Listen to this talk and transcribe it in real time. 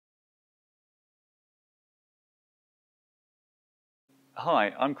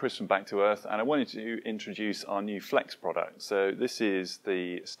Hi, I'm Chris from Back to Earth, and I wanted to introduce our new Flex product. So this is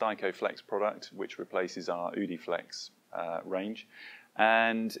the SteicoFlex product, which replaces our UdiFlex range.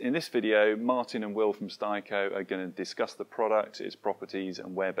 And in this video, Martin and Will from Steico are going to discuss the product, its properties,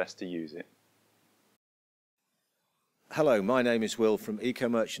 and where best to use it. Hello, my name is Will from Eco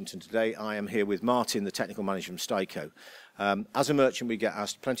Merchant, and today I am here with Martin, the technical manager from Steico. As a merchant, we get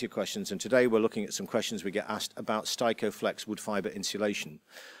asked plenty of questions, and today we're looking at some questions we get asked about SteicoFlex wood fibre insulation.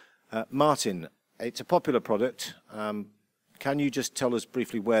 Martin, it's a popular product. Can you just tell us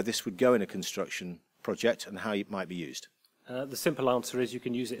briefly where this would go in a construction project and how it might be used? The simple answer is you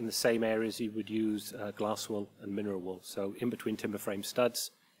can use it in the same areas you would use glass wool and mineral wool, so in between timber frame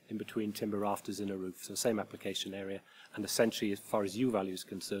studs, in between timber rafters in a roof, so same application area, and essentially as far as U-value is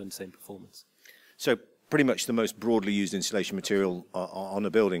concerned, same performance. So pretty much the most broadly used insulation material on a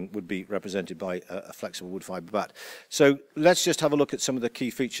building would be represented by a flexible wood fibre bat. So let's just have a look at some of the key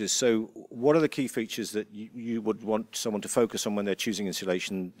features. So what are the key features that you would want someone to focus on when they're choosing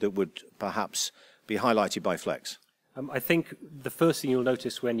insulation that would perhaps be highlighted by Flex? I think the first thing you'll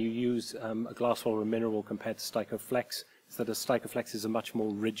notice when you use a glass wool or a mineral wool compared to SteicoFlex is that a SteicoFlex is a much more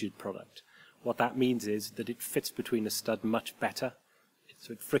rigid product. What that means is that it fits between a stud much better.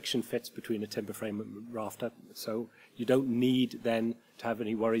 So friction fits between a timber frame and rafter. So you don't need then to have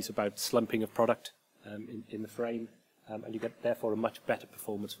any worries about slumping of product in the frame, and you get therefore a much better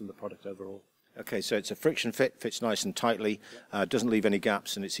performance from the product overall. Okay, so it's a friction fit, fits nice and tightly, doesn't leave any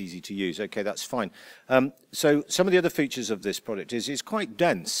gaps, and it's easy to use. Okay, that's fine. So some of the other features of this product is it's quite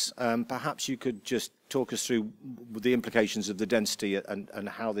dense. Perhaps you could just talk us through the implications of the density and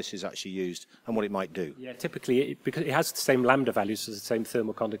how this is actually used and what it might do. Yeah, typically, because it has the same lambda values, so the same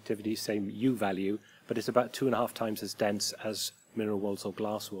thermal conductivity, same U value, but it's about 2.5 times as dense as mineral wools or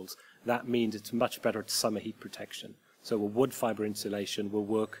glass wools. That means it's much better at summer heat protection. So a wood fibre insulation will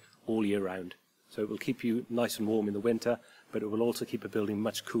work all year round. So it will keep you nice and warm in the winter, but it will also keep a building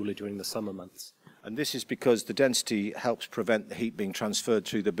much cooler during the summer months. And this is because the density helps prevent the heat being transferred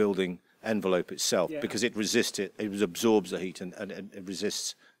through the building envelope itself, because it resists it, it absorbs the heat and it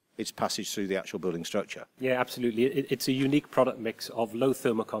resists its passage through the actual building structure. Yeah, absolutely. It's a unique product mix of low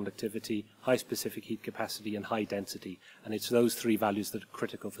thermal conductivity, high specific heat capacity and high density, and it's those three values that are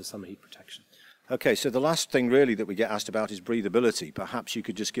critical for summer heat protection. Okay, so the last thing really that we get asked about is breathability. Perhaps you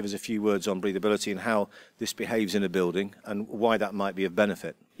could just give us a few words on breathability and how this behaves in a building and why that might be of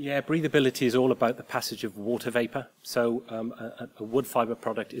benefit. Yeah, breathability is all about the passage of water vapour. So a wood fibre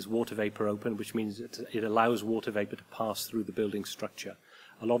product is water vapour open, which means it allows water vapour to pass through the building structure.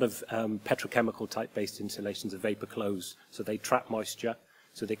 A lot of petrochemical type based insulations are vapour closed, so they trap moisture,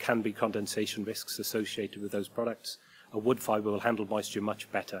 so there can be condensation risks associated with those products. A wood fibre will handle moisture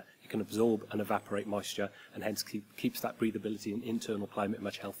much better. It can absorb and evaporate moisture and hence keeps that breathability and internal climate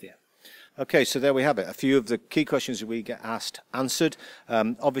much healthier. Okay, so there we have it. A few of the key questions that we get asked answered.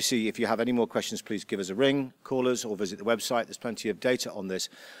 Obviously, if you have any more questions, please give us a ring, call us, or visit the website. There's plenty of data on this.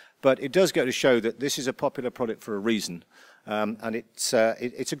 But it does go to show that this is a popular product for a reason, and it's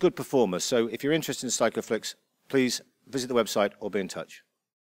a good performer. So if you're interested in SteicoFlex, please visit the website or be in touch.